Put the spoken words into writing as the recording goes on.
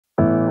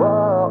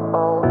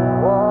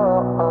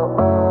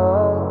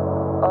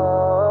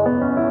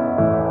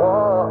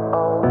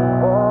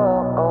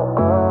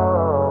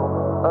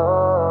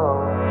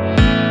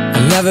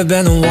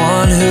never been the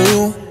one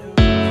who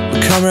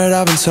would come right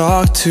up and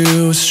talk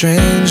to a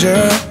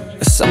stranger,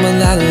 or someone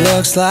that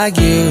looks like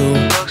you.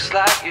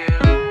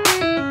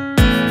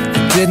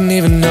 I didn't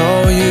even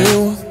know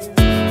you,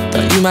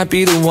 thought you might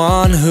be the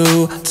one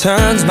who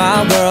turns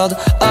my world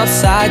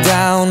upside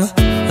down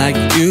like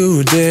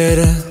you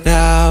did.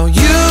 Now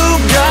you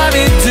got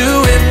me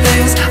doing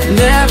things I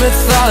never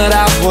thought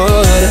I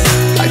would,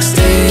 like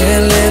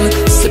staying in,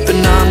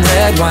 sipping on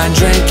red wine,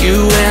 drink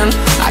you in.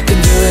 I can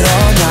do it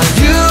all now.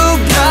 You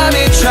got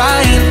me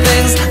trying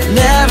things I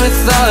never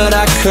thought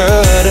I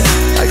could,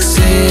 like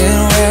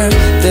seeing where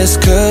this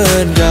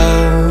could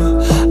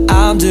go.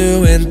 I'm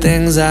doing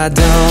things I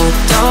don't.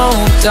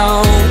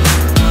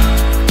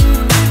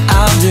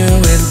 I'm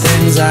doing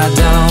things I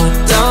don't.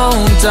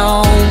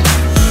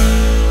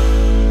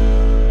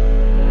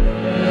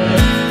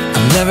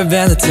 I've never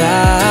been the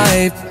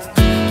type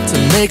to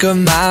make up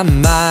my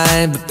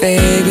mind, but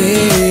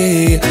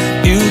baby,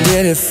 you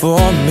did it for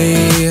me.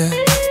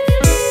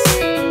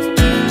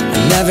 I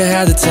never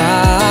had the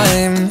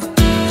time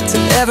to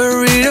ever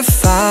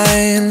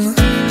redefine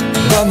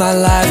what my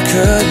life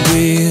could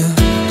be.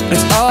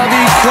 It's all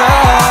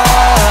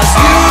because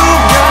you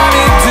got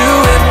me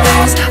doing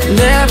things I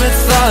never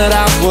thought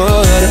I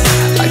would,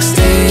 like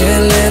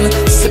staying in,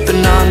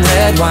 sipping on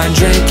red wine,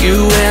 drink you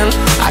in.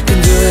 I can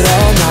do it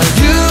all now.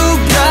 You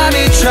got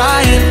me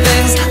trying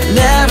things I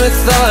never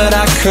thought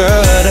I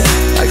could,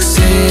 like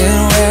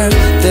seeing where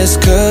this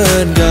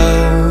could go.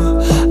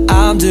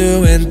 I'm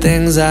doing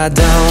things I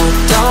don't.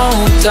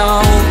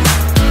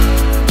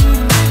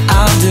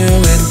 I'm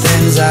doing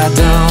things I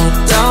don't.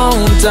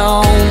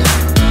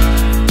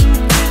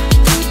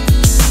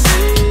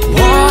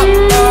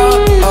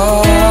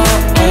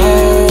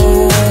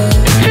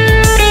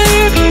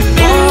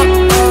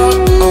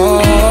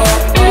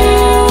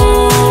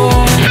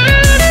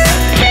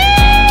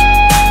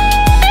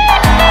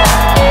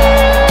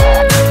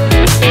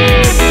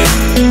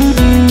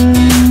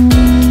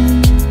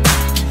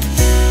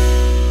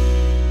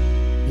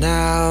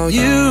 Now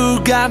you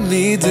got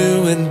me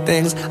doing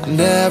things I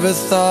never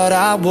thought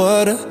I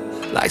would,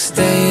 like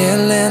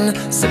staying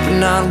in,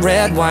 sipping on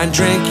red wine,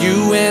 drink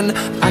you in.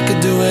 I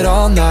could do it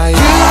all night. You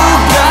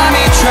got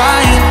me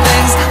trying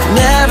things I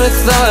never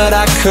thought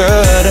I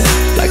could,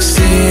 like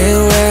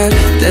seeing where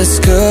this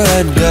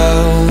could go.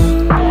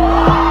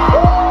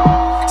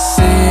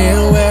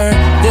 Seeing where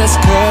this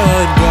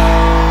could go.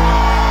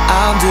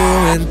 I'm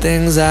doing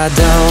things I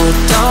don't.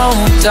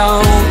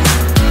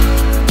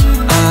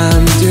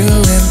 I'm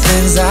doing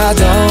things I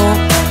don't.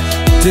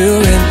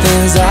 Doing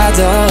things I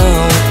don't.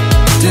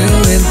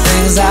 Doing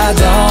things I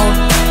don't.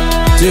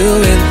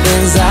 Doing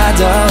things I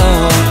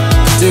don't.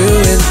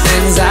 Doing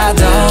things I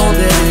don't.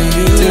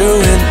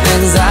 Doing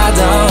things I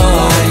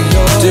don't.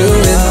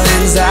 Doing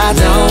things I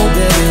don't.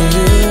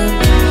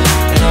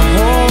 And a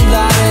whole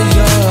lot of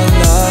your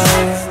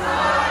love.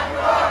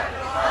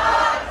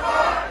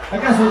 I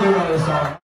guess we'll do another song.